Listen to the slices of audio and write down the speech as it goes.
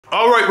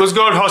Alright, what's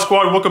good,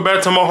 HawkSquad? Welcome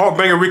back to my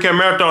HawkBanger recap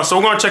marathon. So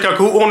we're going to check out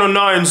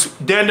Who09's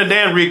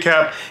Dandadan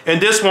recap.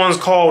 And this one's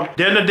called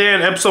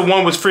Dandadan Episode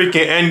 1 was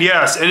freaking. And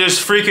yes, it is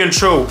freaking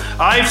true.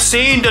 I've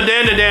seen the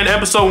Dandadan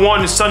Episode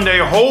 1 Sunday.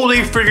 Holy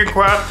freaking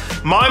crap.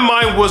 My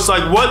mind was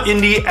like, what in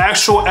the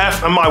actual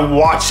F am I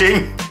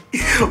watching?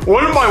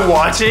 What am I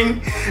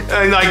watching?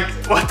 And like,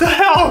 what the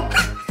hell?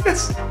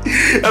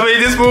 I mean,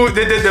 this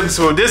movie,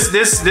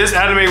 this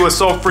anime was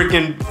so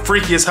freaking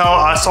freaky as hell.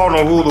 I saw it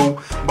on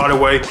Hulu, by the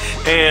way,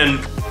 and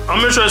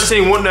I'm interested in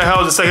seeing what the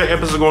hell the second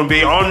episode is going to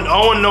be.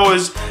 All I know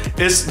is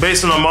it's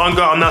based on a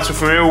manga I'm not too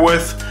familiar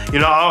with. You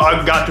know,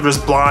 I got through this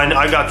blind.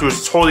 I got through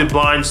this totally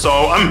blind. So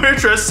I'm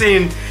interested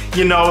in seeing,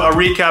 you know, a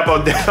recap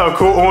of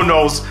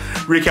Who09's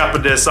recap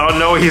of this. I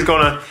know he's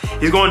gonna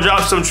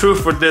drop some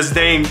truth for this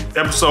dang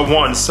episode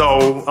 1.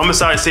 So I'm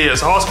excited to see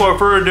this. HawkSquad,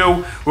 further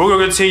ado, we're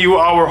gonna continue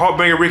our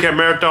HawkBanger recap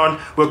marathon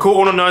with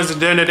Who09's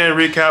Dandadan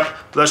recap.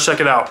 Let's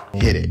check it out.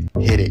 Hit it,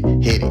 hit it,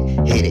 hit it,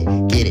 hit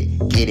it, get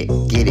it, get it,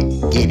 get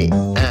it, get it.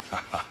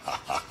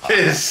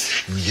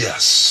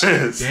 Yes.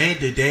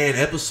 Dandadan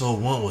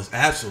Episode 1 was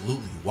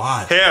absolutely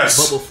wild. Yes.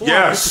 But before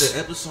I get to the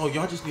episode,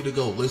 y'all just need to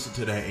go listen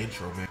to that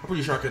intro, man. I'm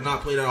pretty sure I could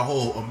not play that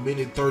whole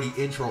 1:30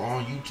 intro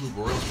on YouTube,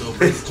 or else they'll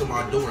break to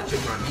my door and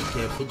check my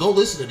kneecap. But go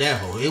listen to that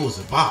whole. It was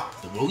a bop.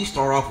 When we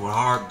start off with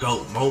our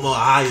goat, Momo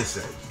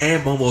Ayase.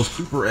 And Momo's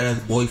super ass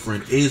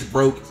boyfriend is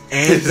broke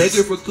and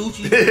begging for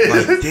coochie.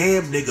 Like,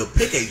 damn nigga,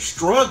 pick a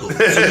struggle.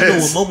 So you know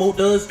what Momo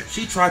does?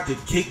 She tried to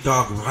kick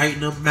dog right in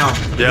the mouth.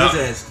 Yeah.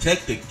 His ass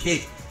tech the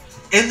kick.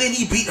 And then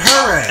he beat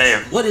her ass.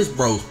 Damn. What is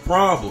bro's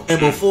problem? And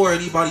before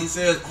anybody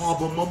says, oh,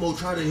 but Momo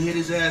tried to hit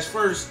his ass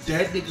first,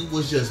 that nigga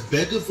was just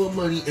begging for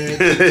money and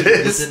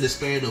within the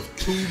span of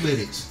 2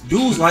 minutes.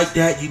 Dudes like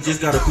that, you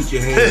just gotta put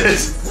your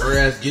hands up. Her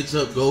ass gets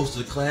up, goes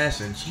to class,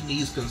 and she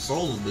needs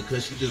consoling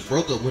because she just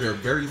broke up with her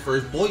very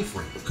first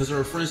boyfriend. Because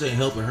her friends ain't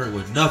helping her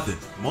with nothing.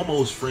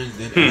 Momo's friends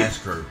then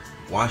ask her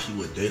why she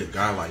would date a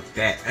guy like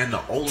that. And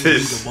the only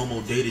reason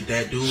Momo dated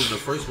that dude in the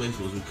first place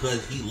was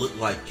because he looked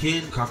like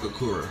Ken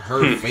Kakakura,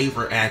 her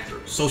favorite actor.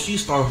 So she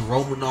starts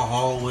roaming the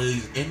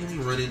hallways, and then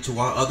we run into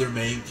our other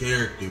main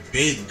character,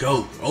 Big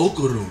Goat,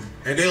 Okurun.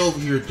 And they over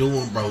here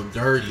doing bro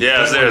dirty.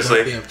 Yeah,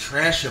 seriously. Damn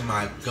trashing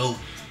my goat.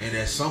 And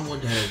as someone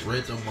that has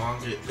read the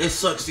manga, it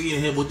sucks seeing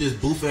him with this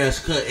boof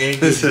ass cut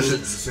and getting good at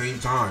the same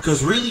time.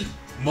 Cause really,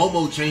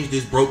 Momo changed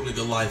this broke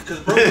nigga life. Cause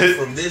bro went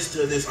from this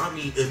to this, I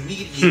mean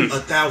immediate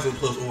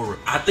 1,000+ aura.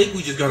 I think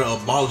we just gotta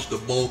abolish the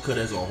bowl cut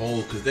as a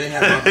whole. Cause they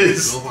have my baby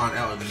Gohan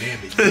out in the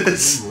Namek.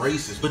 He's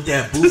racist. But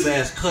that boof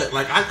ass cut,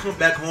 like I come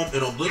back home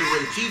and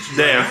obliterate Chi-Chi.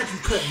 Like, how'd you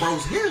cut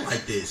bro's hair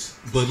like this?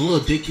 But little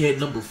dickhead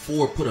number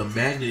 4 put a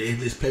magnet in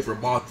this paper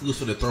ball. He was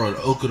finna throw it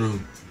at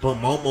Okurun. But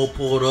Momo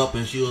pulled up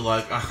and she was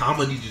like, I'm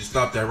gonna need you to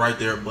stop that right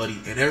there, buddy.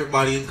 And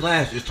everybody in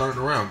class just turned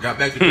around, got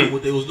back to doing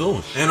what they was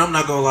doing. And I'm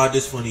not gonna lie,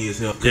 this funny as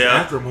hell. Cause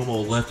after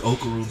Momo left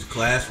Okurun's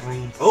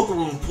classroom,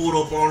 Okurun pulled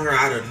up on her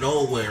out of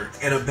nowhere.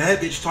 And a bad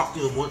bitch talked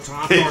to him one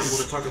time. He already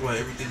want to talk about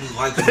everything he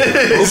likes.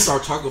 Momo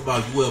start talking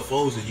about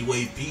UFOs and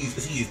UAPs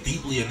because he is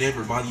deeply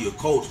enamored by the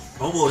occult.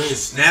 Momo then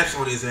snaps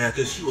on his ass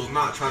because she was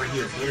not trying to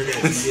hear internet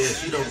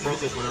BS. She done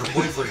broke up with her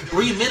boyfriend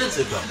 3 minutes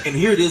ago. And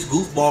here this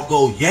goofball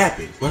go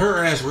yapping. But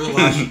her ass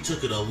realized she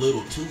took it a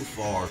little too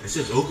far. And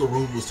since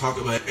Okurun was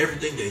talking about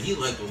everything that he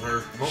liked with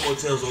her, Momo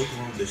tells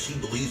Okurun that she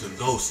believes in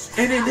ghosts.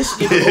 And then this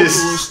nigga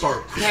Okurun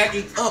start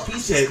packing up. He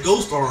said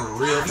ghosts aren't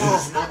real.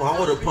 Oh, Momo, I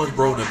would have punched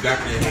bro in the back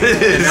of the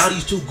head. And now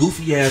these two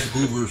goofy ass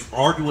goobers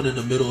arguing in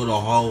the middle of the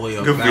hallway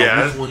about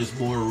which one is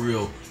more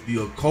real,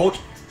 the occult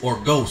or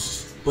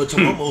ghosts. But to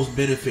Momo's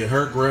benefit,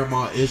 her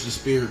grandma is a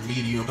spirit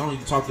medium. I only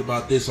talked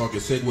about this so I can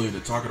segue into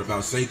talking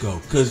about Seiko.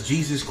 Because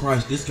Jesus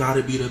Christ, this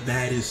gotta be the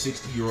baddest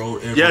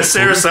 60-year-old ever. Yeah,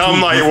 seriously, I'm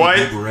like, what?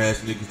 Ass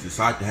niggas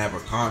decide to have a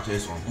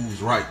contest on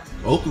who's right.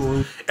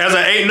 Okurun. As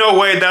an ain't no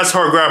way that's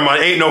her grandma.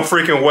 Ain't no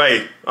freaking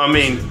way. I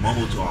mean,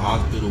 Momo to a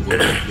hospital where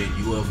there's been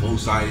UFO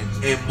sightings.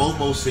 And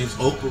Momo sends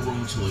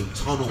Okurun to a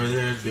tunnel where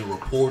there has been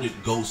reported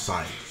ghost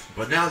sightings.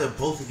 But now that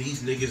both of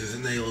these niggas is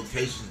in their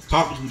locations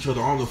talking to each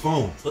other on the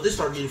phone, but they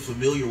start getting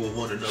familiar with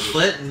one another,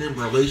 letting them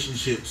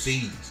relationship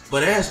seeds.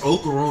 But as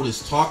Okurun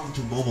is talking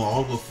to Momo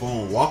on the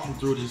phone, walking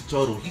through this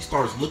tunnel, he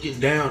starts looking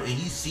down and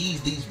he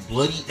sees these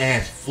bloody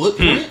ass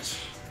footprints.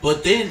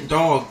 But then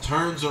dog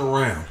turns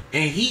around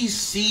and he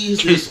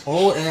sees this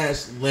old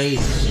ass lady.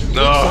 She looks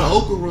at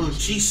Okurun.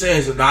 She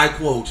says, and I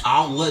quote,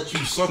 "I'll let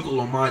you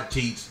suckle on my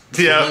teats.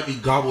 So let me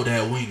gobble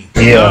that weenie."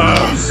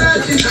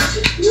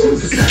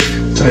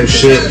 Type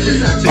shit.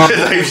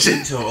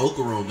 Tell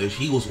Okurun that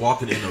he was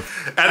walking in a.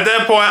 At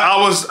that point,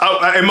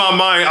 in my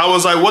mind, I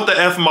was like, "What the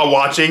f am I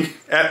watching?"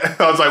 I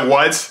was like,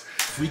 "What?"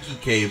 Freaky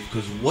cave,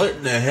 because what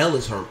in the hell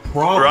is her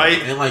problem? Right?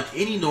 And like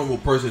any normal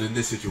person in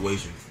this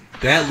situation,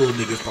 that little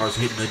nigga starts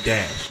hitting the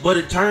dash. But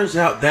it turns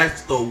out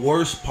that's the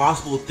worst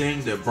possible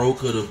thing that bro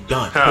could have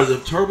done. Because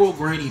if Turbo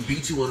Granny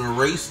beats you in a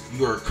race,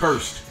 you are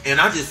cursed. And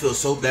I just feel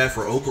so bad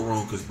for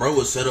Okurun because bro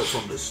was set up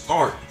from the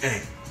start.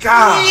 And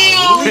God,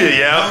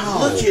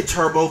 look at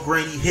Turbo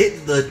Granny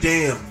hitting the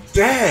damn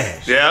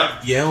dash. Yeah.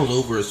 Yeah, it was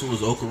over as soon as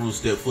Okaroon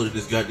stepped foot in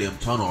this goddamn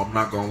tunnel. I'm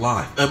not gonna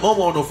lie. And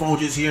Momo on the phone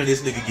just hearing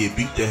this nigga get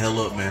beat the hell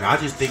up, man. I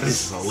just think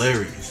this is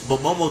hilarious. But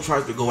Momo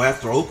tries to go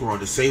after Okaroon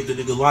to save the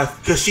nigga life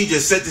because she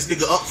just set this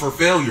nigga up for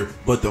failure.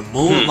 But the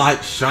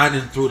moonlight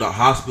shining through the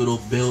hospital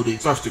building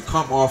starts to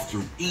come off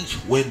through each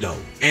window.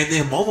 And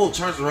then Momo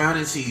turns around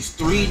and sees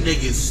 3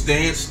 niggas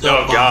stand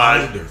stuck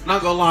behind her.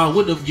 Not gonna lie, I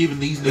wouldn't have given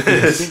these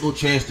niggas a single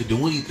chance to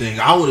do anything.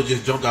 I would have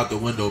just jumped out the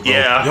window, bro.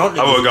 Yeah, y'all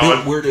niggas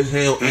gone weird as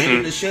hell and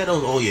in the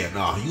shadows. Oh yeah,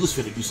 nah, you was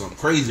finna do something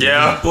crazy.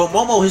 Yeah. But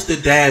Momo hits the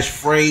dash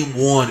frame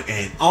 1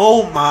 and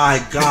oh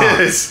my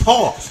god.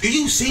 Pause. Do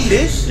you see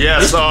this?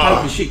 Yes. This the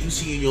type of shit you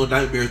see in your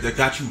nightmares that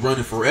got you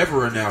running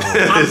forever and now.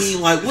 I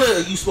mean, like, what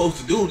are you supposed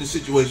to do in this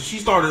situation? She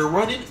started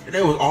running and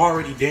they was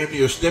already damn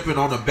near stepping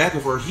on the back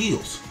of her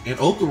heels. And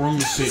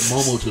Okaroon sent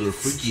Momo to the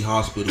freaky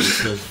hospital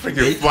because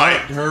they caught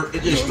her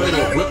and just straight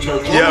up ripped her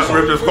clothes off. Yeah,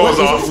 ripped her clothes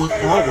off. What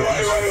is going on with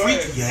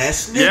these freaky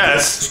ass niggas?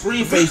 Yes.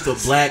 Screen face to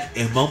black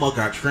and Momo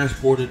got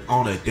transported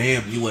on a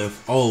damn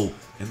UFO.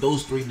 And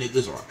those 3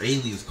 niggas are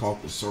aliens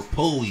called the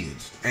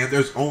Serpoians. And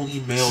there's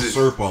only male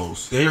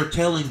Serpos. They are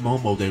telling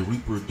Momo they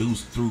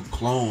reproduce through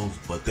clones,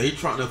 but they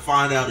trying to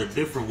find out a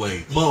different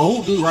way. But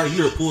old dude right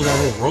here pulls out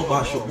his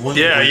robot ship.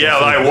 Yeah,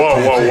 like whoa.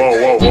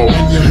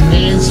 And your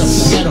hands are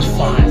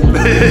pedophile.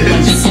 Like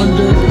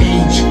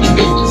underage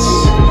kids.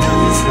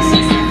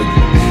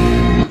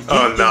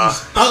 Oh, nah.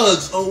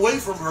 Thugs away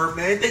from her,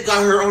 man. They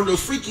got her on the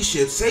freaky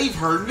ship. Save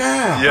her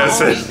now.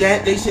 Yes, Not only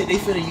that, they said they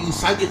finna use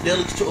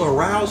psychedelics to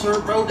arouse her,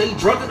 bro. They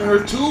drugging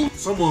her too.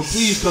 Someone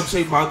please come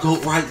save my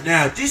goat right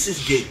now. This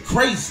is getting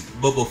crazy.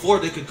 But before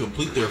they can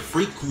complete their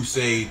freak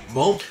crusade,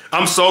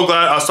 I'm so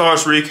glad I saw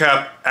this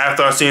recap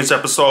after I seen this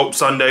episode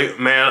Sunday.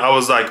 Man, I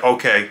was like,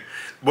 okay,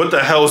 what the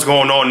hell is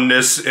going on in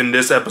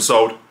this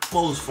episode?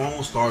 Mo's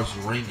phone starts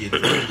ringing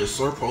and the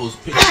Serpos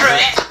pick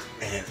it up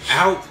and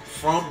out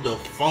from the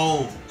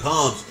phone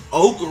comes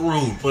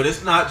Okaroon. But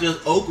it's not just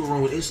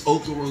Okaroon, it's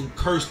Okaroon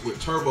cursed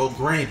with Turbo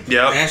Granny.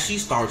 Yep. As she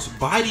starts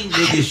biting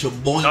niggas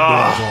shaboing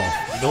off.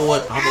 You know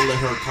what? I'm gonna let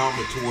her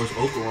comment towards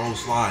Okaroon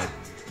slide.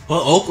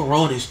 But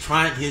Okaroon is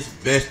trying his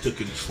best to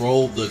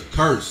control the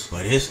curse,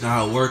 but it's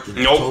not working.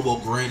 Nope. Turbo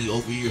Granny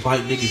over here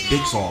fighting niggas'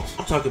 dicks off.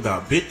 I'm talking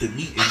about bit the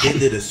meat and then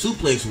did a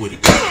suplex with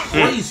it.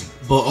 Crazy.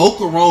 But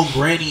Okaroon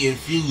Granny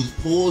Infused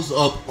pulls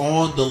up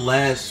on the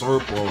last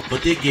Serpo,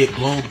 but they get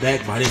blown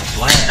back by this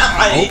blast.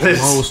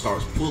 Okaroon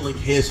starts pulling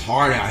his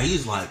heart out.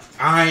 He's like,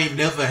 I ain't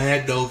never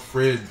had no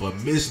friend, but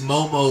Miss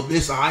Momo,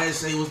 Miss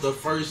ISA was the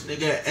first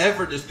nigga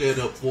ever to stand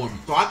up for me.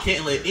 So I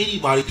can't let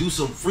anybody do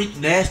some freak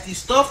nasty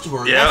stuff to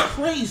her. Yeah. That's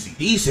crazy.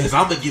 He says,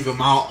 I'm gonna give him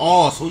my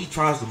all. So he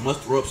tries to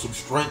muster up some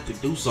strength to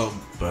do something.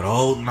 But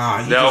oh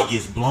nah, he just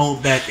gets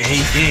blown back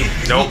again.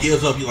 He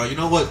gives up. He's like, you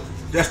know what?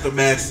 That's the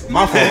max.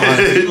 My fault.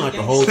 You don't have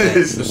to hold that.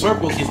 The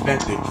Serpo gets back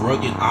to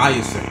drugging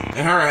Isa,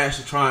 and her ass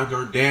is trying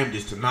her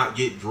damnedest to not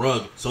get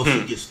drugged, so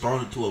she gets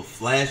thrown into a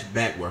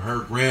flashback with her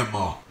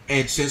grandma.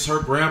 And since her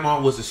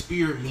grandma was a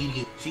spirit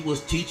medium, she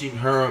was teaching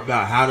her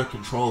about how to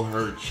control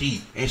her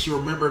chi. And she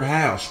remembered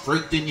how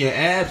strengthen your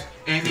abs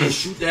and then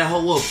shoot that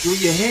hoe up through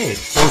your head.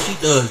 So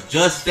she does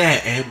just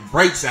that and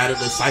breaks out of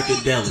the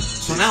psychedelic.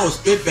 So now it's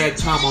spit back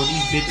time on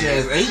these bitch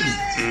ass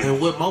aliens. And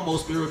with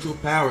Momo's spiritual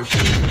power, she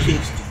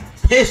kicks the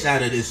piss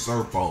out of this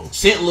Serpo.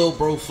 Sent little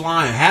bro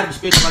flying, had him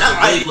spit like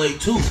a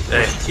Beyblade too.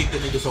 She kicked the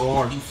nigga so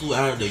hard he flew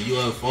out of the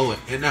UFO,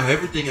 and now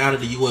everything out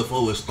of the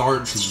UFO is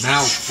starting to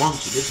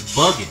malfunction. It's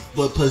bugging.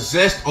 But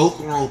possessed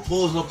Okaroon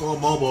pulls up on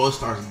Momo and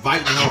starts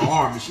biting her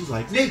arm, and she's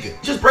like, nigga,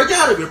 just break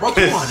out of it, bro.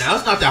 Come on now,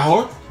 it's not that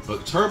hard.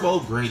 But Turbo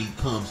Granny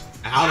comes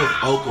out of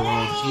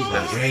Okaroon. She's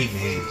like, hey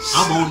man,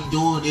 I'm only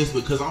doing this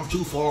because I'm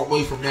too far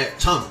away from that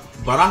tunnel.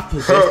 But I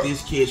possess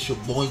this kid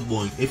shaboing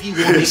boing. If you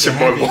want me to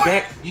have it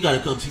back, you gotta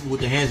come see me with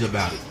the hands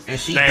about it. And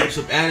she gets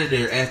up out of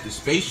there as the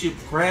spaceship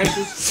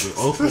crashes with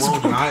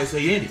Okaroon and Isa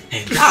in it.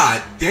 And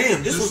god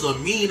damn, this was a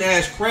mean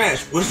ass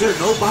crash. Was there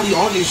nobody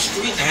on this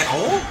street at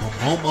all?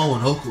 Momo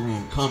and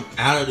Okaroon come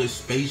out of this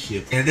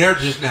spaceship and they're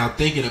just now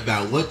thinking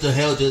about what the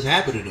hell just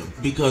happened to them.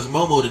 Because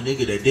Momo, the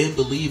nigga that didn't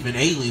believe in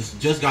aliens,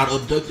 just got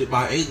abducted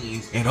by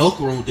aliens. And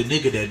Okaroon, the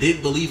nigga that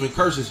didn't believe in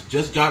curses,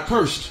 just got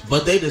cursed.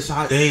 But they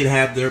decide they'd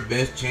have their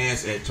best chance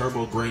at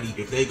Turbo Granny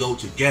if they go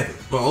together.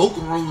 But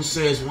Okaroon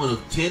says one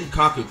of 10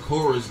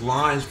 Kakakura's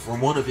lines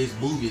from one of his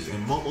movies,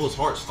 and Momo's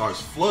heart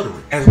starts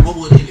fluttering as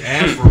Momo didn't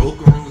ask for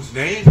Okaroon's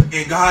name.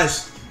 And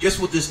guys, guess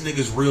what this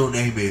nigga's real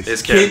name is?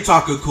 It's Ken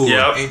Takakura.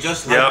 Yep. And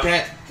just like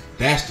that,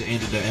 that's the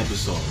end of the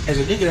episode. As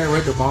a nigga that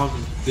read the manga,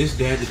 this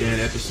Dandadan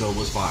episode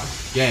was fire.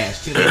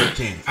 Yes, 10 out of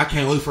 10. I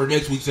can't wait for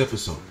next week's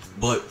episode.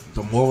 But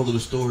the moral of the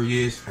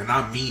story is, and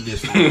I mean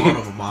this from the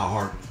bottom of my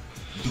heart,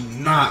 do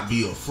not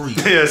be a freak.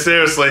 Yeah,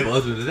 seriously. But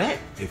other than that,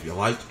 if you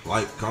like,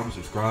 comment,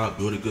 subscribe,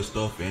 do the good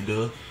stuff,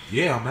 and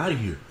yeah, I'm out of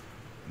here.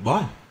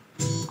 Bye.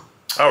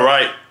 All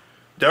right.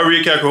 That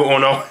recap, oh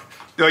no.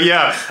 Oh,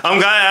 yeah, I'm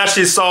glad I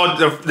actually saw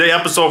the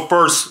episode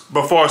first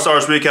before I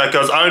started this recap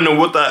because I didn't know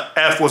what the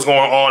F was going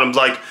on. I was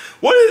like,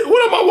 what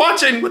am I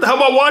watching? What the hell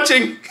am I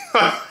watching?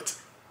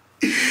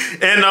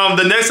 And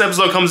the next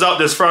episode comes out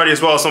this Friday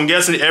as well. So I'm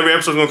guessing every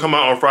episode is going to come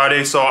out on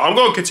Friday. So I'm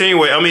going to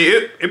continue it. I mean,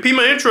 it piqued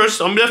my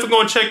interest. I'm definitely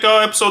going to check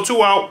episode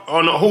 2 out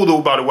on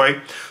Hulu, by the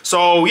way.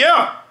 So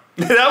yeah,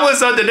 that was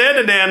the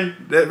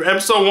Dandadan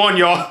episode 1,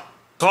 y'all.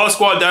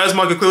 HawkSquad, that is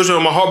my conclusion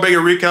on my HawkBanger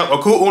recap.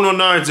 A cool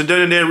 109's the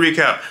Dandadan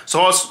recap.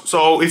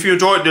 So if you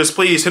enjoyed this,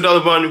 please hit the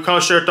other button,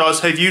 comment, share thoughts.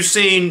 Have you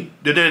seen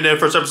the Dandadan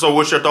first episode?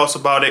 What's your thoughts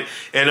about it?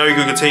 And I know you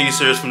can continue the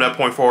series from that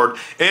point forward.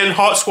 And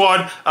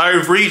HawkSquad,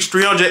 I've reached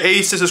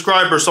 386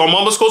 subscribers, so I'm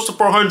almost close to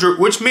 400,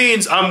 which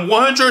means I'm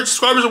 100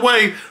 subscribers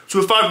away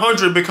to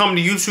 500 becoming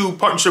the YouTube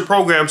partnership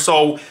program.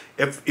 So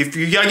if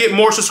you gotta get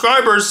more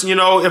subscribers, you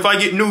know, if I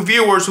get new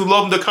viewers who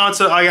love the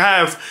content I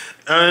have,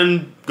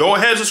 and go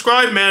ahead and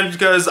subscribe, man,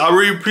 because I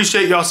really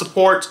appreciate y'all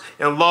support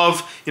and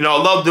love. You know,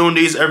 I love doing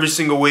these every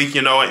single week,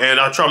 you know, and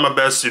I try my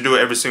best to do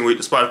it every single week,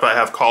 despite if I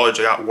have college,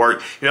 I got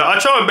work. You know, I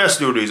try my best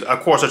to do these.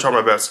 Of course, I try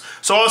my best.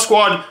 So,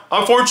 HawkSquad,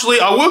 unfortunately,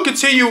 I will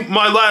continue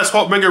my last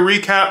HawkBanger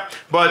recap,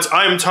 but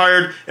I am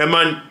tired, and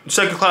my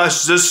second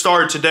class just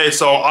started today,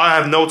 so I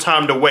have no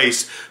time to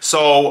waste.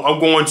 So, I'm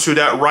going to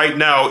that right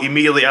now,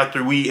 immediately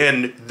after we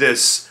end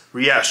this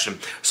reaction.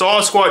 So,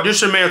 HawkSquad, this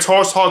is your man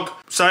TaurusHawk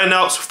signing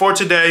out for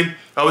today.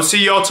 I will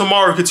see y'all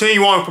tomorrow.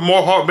 Continue on for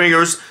more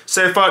HawkBangers.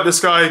 Safe out the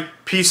sky.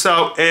 Peace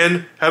out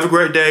and have a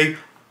great day.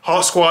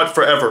 HawkSquad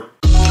forever.